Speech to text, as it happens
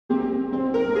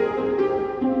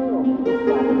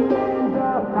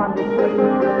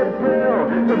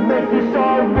this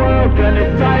our world,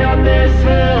 gonna die on this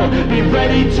hill. Be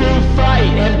ready to fight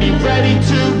and be ready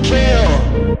to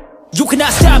kill. You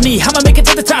cannot stop me, I'ma make it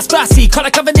to the top, spicy. Call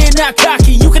a covenant, not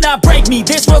cocky. You cannot break me,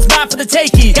 this world's mine for the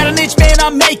taking. Got an inch, man,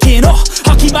 I'm making.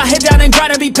 I'll keep my head down and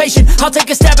grind and be patient. I'll take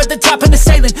a stab at the top and the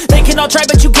sailing. They can all try,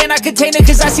 but you cannot contain it.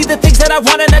 Cause I see the things that I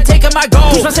want and I take on my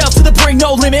goal. Push myself to the brink,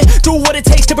 no limit. Do what it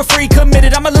takes to be free,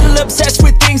 committed. I'm a little obsessed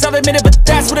with things, I'll admit it. But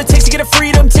that's what it takes to get a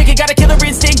freedom ticket. Got a killer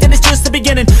instinct and it's just the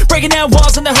beginning. Breaking down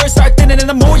walls and the hurt start thinning. And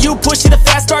the more you push it, the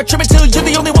fast start trimming. Till you're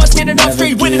the only one standing up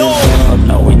straight, winning all.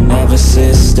 No, we never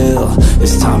sit still.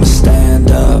 It's time to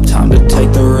stand up, time to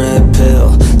take the red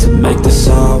pill. To make this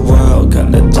our world,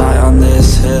 gonna die on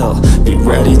this hill. Be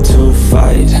ready to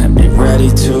fight and be ready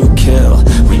to kill.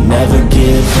 We never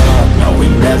give up, no, we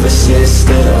never sit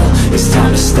still. It's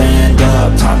time to stand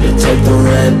up, time to take the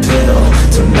red pill.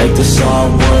 To make this our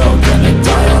world, gonna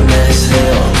die on this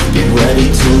hill. Be ready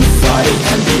to fight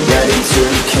and be ready to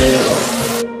kill.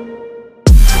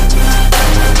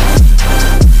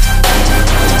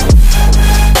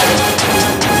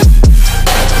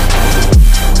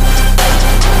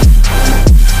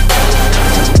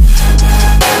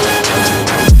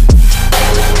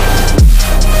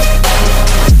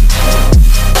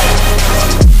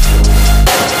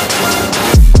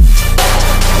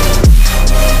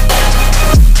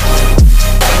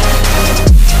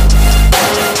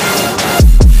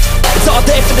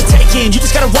 You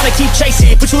just gotta wanna keep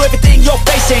chasing, put you everything you're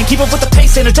facing. Keep up with the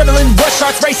pace and adrenaline rush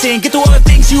starts racing. Get through all the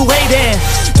things you hate and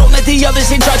don't let the others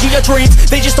in charge of your dreams.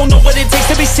 They just don't know what it takes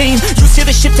to be seen. You see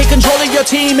the ship take control of your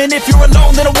team. And if you're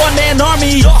alone, then a one-man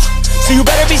army. So you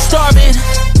better be starving,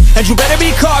 and you better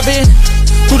be carving.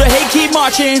 Through the hate, keep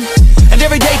marching, and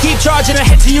every day keep charging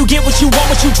ahead till you get what you want,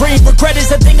 what you dream. Regret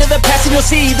is a thing of the past, and you'll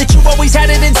see that you've always had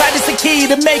it inside. It's the key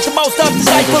to make the most of this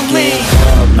life. Believe.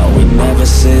 No, we never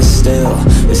sit still.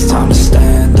 It's time to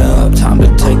stand up, time to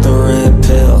take the red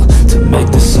pill. To make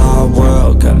this our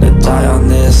world, gonna die on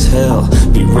this hill.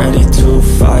 Be ready to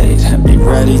fight and be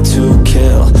ready to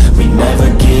kill. We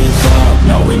never give up,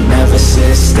 no, we never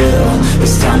sit still.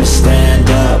 It's time to stand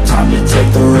up, time to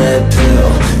take the red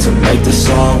pill. To make this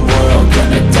our world,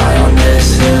 gonna die on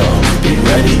this hill. Be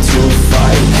ready to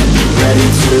fight and be ready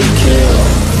to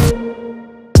kill.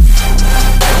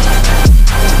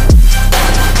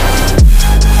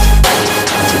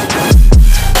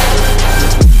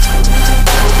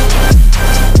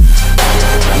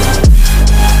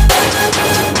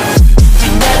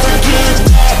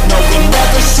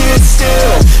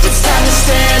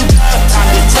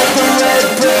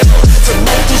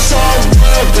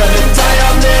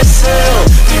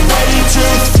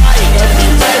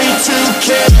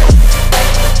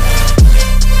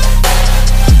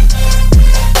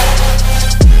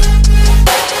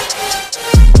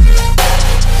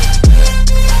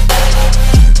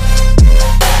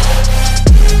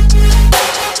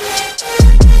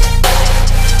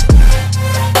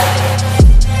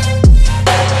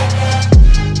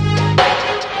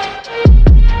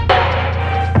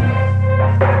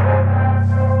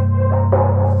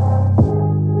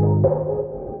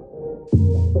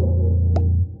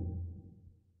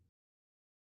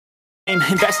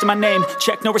 Invest in my name,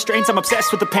 check no restraints. I'm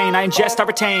obsessed with the pain, I ingest, I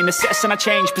retain. Assess and I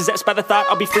change, possessed by the thought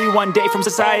I'll be free one day from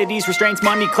society's restraints.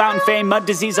 Money, clout and fame, mud,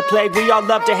 disease, a plague. We all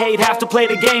love to hate, have to play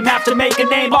the game, have to make a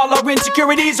name. All our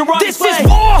insecurities are on display. This is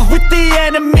war with the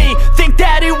enemy, think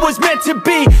that it was meant to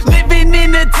be. Living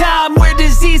in a time where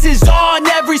disease is on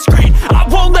every screen. I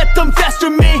won't let them fester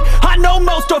me, I know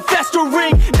most are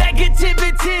festering.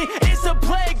 Negativity is a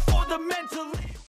plague.